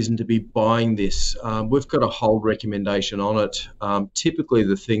compelling reason to be buying this. We've got a hold recommendation on it. Typically,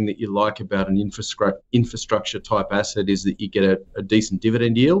 the thing that you like about an infrastructure type asset is that you get a decent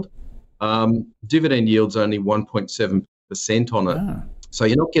dividend yield. Dividend yield's only 1.7% on it. So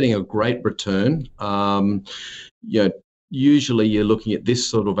you're not getting a great return. Usually you're looking at this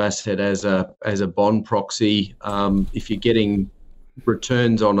sort of asset as a bond proxy. If you're getting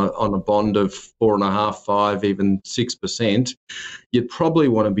returns on a bond of 4.5%, 5%, even 6%, you'd probably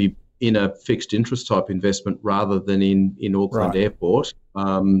want to be in a fixed interest type investment rather than in Auckland Airport,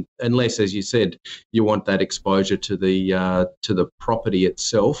 unless, as you said, you want that exposure to the property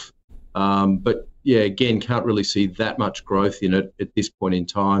itself. But yeah, again, can't really see that much growth in it at this point in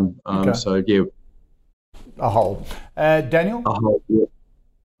time. So yeah, a hold. Daniel? A hold. Yeah.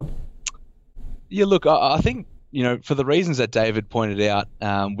 Yeah, look, I think, for the reasons that David pointed out,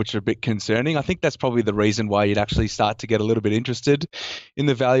 which are a bit concerning, I think that's probably the reason why you'd actually start to get a little bit interested in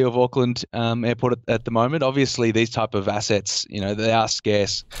the value of Auckland Airport at the moment. Obviously, these type of assets, they are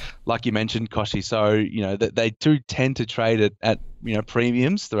scarce, like you mentioned, Koshi. So, they do tend to trade at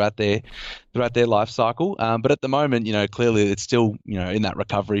premiums throughout their life cycle. But at the moment, clearly it's still, in that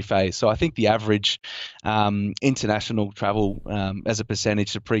recovery phase. So I think the average international travel as a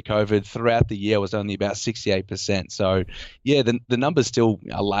percentage of pre-COVID throughout the year was only about 68%. So yeah, the numbers still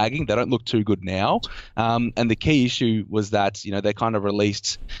are lagging. They don't look too good now. And the key issue was that, they kind of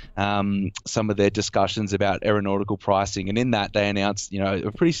released some of their discussions about aeronautical pricing. And in that they announced,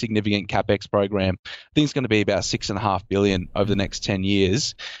 a pretty significant CapEx program. I think it's going to be about $6.5 billion over the next 10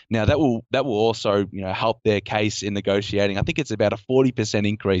 years. Now that will also help their case in negotiating. I think it's about a 40%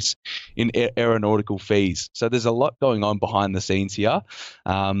 increase in aeronautical fees. So there's a lot going on behind the scenes here.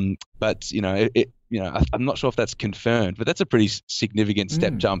 But I'm not sure if that's confirmed, but that's a pretty significant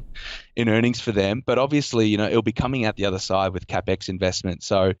step jump in earnings for them. But obviously, it'll be coming out the other side with CapEx investment.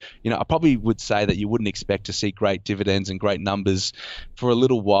 So, I probably would say that you wouldn't expect to see great dividends and great numbers for a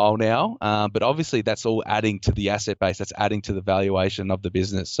little while now. But obviously, that's all adding to the asset base. That's adding to the valuation of the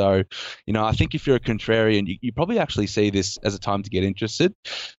business. So, I think if you're a contrarian, you probably actually see this as a time to get interested.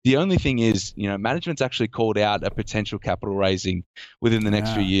 The only thing is, management's actually called out a potential capital raising within the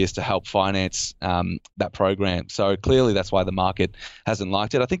next few years to help finance that program. So clearly that's why the market hasn't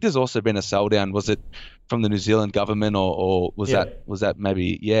liked it. I think there's also been a sell down. Was it from the New Zealand government, or was that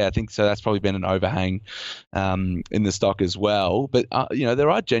maybe? Yeah, I think so. That's probably been an overhang in the stock as well. But there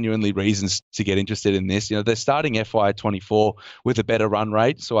are genuinely reasons to get interested in this. They're starting FY24 with a better run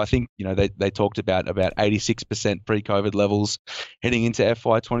rate, so I think they talked about 86% pre-COVID levels heading into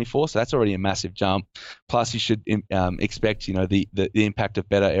FY24, so that's already a massive jump. Plus, you should expect the impact of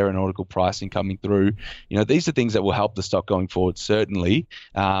better aeronautical pricing coming through. These are things that will help the stock going forward, certainly.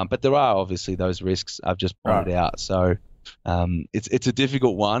 But there are obviously those risks I've just pointed out. So it's a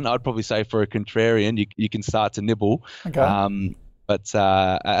difficult one. I'd probably say for a contrarian, you can start to nibble. Okay. But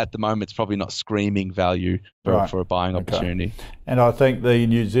at the moment, it's probably not screaming value for a buying opportunity. And I think the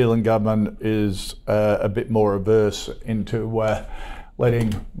New Zealand government is a bit more averse into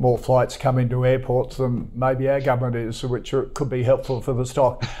letting more flights come into airports than maybe our government is, which could be helpful for the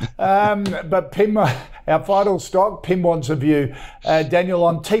stock. But Pim, our final stock, Pim wants a view, Daniel,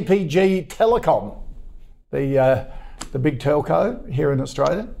 on TPG Telecom, the big telco here in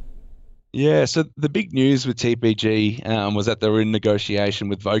Australia. Yeah, so the big news with TPG was that they were in negotiation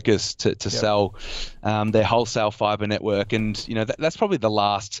with Vocus to sell their wholesale fibre network, and that's probably the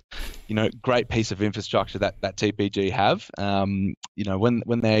last great piece of infrastructure that TPG have.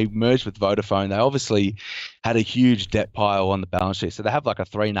 When they merged with Vodafone, they obviously had a huge debt pile on the balance sheet, so they have like a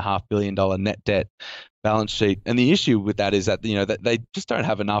 $3.5 billion net debt balance sheet, and the issue with that is that that they just don't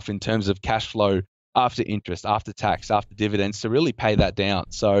have enough in terms of cash flow after interest, after tax, after dividends to really pay that down.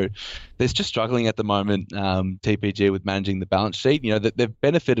 So they're just struggling at the moment, TPG, with managing the balance sheet. That they've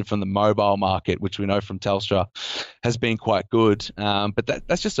benefited from the mobile market, which we know from Telstra has been quite good. But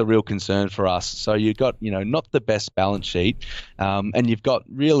that's just a real concern for us. So you've got, not the best balance sheet, and you've got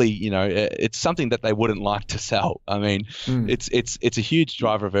really, it's something that they wouldn't like to sell. I mean, it's a huge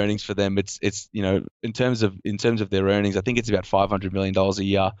driver of earnings for them. It's in terms of their earnings, I think it's about $500 million a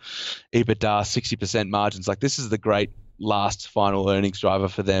year, EBITDA, 60% margins. Like, this is the great last final earnings driver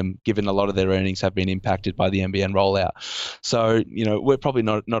for them, given a lot of their earnings have been impacted by the NBN rollout. So, we're probably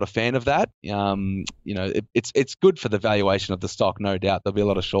not a fan of that. It's good for the valuation of the stock, no doubt. There'll be a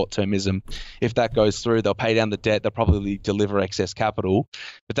lot of short-termism. If that goes through, they'll pay down the debt, they'll probably deliver excess capital,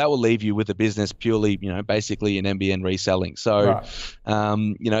 but that will leave you with a business purely, basically in NBN reselling. So,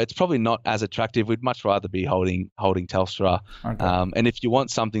 it's probably not as attractive. We'd much rather be holding Telstra. Okay. And if you want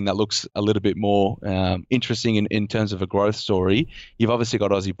something that looks a little bit more interesting in terms of a growth story, you've obviously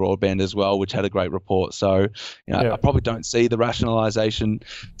got Aussie Broadband as well, which had a great report. So, I probably don't see the rationalisation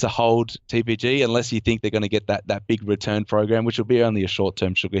to hold TPG unless you think they're going to get that big return program, which will be only a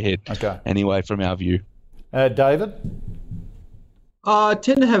short-term sugar hit anyway, from our view. David? I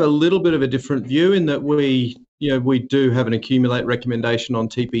tend to have a little bit of a different view in that we do have an accumulate recommendation on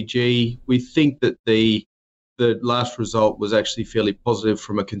TPG. We think that the last result was actually fairly positive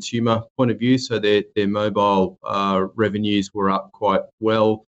from a consumer point of view. So their mobile revenues were up quite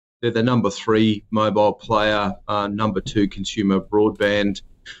well. They're the number 3 mobile player, number 2 consumer broadband.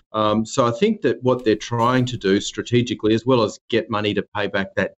 So I think that what they're trying to do strategically, as well as get money to pay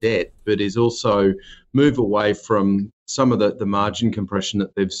back that debt, but is also move away from some of the margin compression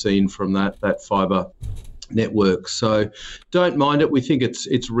that they've seen from that fibre network. So don't mind it. We think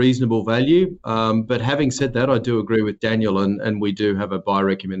it's reasonable value. But having said that, I do agree with Daniel, and we do have a buy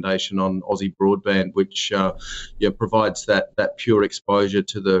recommendation on Aussie Broadband, which provides that pure exposure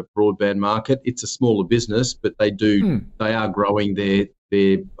to the broadband market. It's a smaller business, but they are growing their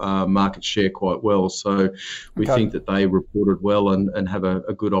market share quite well. So we think that they reported well and have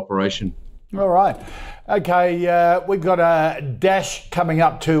a good operation. All right. Okay, we've got a dash coming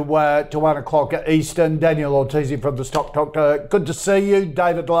up to 1 o'clock Eastern. Daniel Ortiz from the Stock Doctor. Good to see you.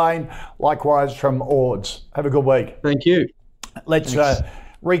 David Lane, likewise from Ords. Have a good week. Thank you. Let's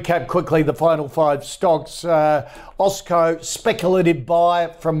recap quickly the final 5 stocks. Osco, speculative buy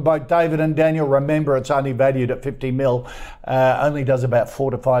from both David and Daniel. Remember, it's only valued at 50 mil. Only does about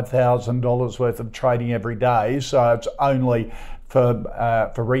 $4,000 to $5,000 worth of trading every day. So it's only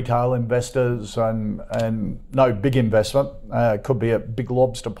for retail investors and no big investment. Could be a big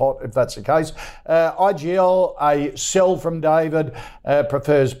lobster pot if that's the case. IGL, a sell from David,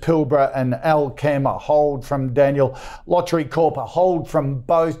 prefers Pilbara and Alchem, a hold from Daniel. Lottery Corp, a hold from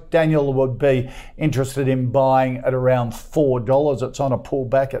both. Daniel would be interested in buying at around $4. It's on a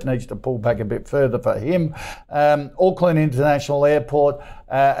pullback. It needs to pull back a bit further for him. Auckland International Airport,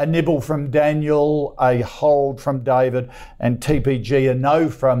 A nibble from Daniel, a hold from David, and TPG a no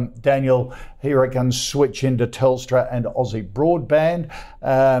from Daniel. He reckons switch into Telstra and Aussie Broadband.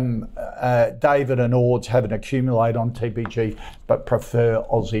 David and Ords haven't accumulated on TPG but prefer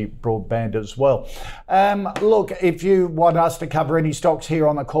Aussie Broadband as well. Look, if you want us to cover any stocks here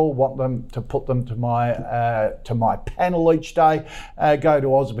on the call, want them to put them to my panel each day, go to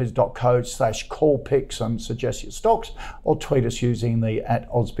ausbiz.co/call picks and suggest your stocks, or tweet us using the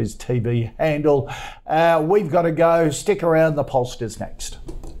 @AusbizTV handle. We've got to go. Stick around. The pollsters next.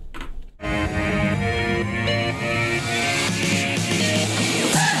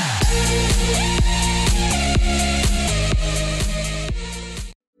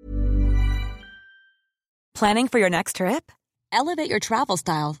 Planning for your next trip? Elevate your travel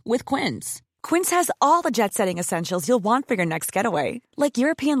style with Quince. Quince has all the jet-setting essentials you'll want for your next getaway, like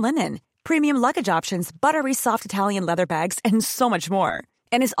European linen, premium luggage options, buttery soft Italian leather bags, and so much more.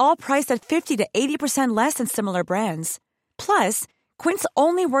 And is all priced at 50 to 80% less than similar brands. Plus, Quince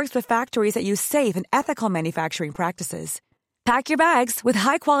only works with factories that use safe and ethical manufacturing practices. Pack your bags with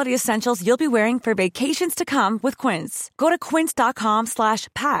high-quality essentials you'll be wearing for vacations to come with Quince. Go to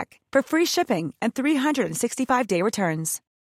quince.com/pack for free shipping and 365-day returns.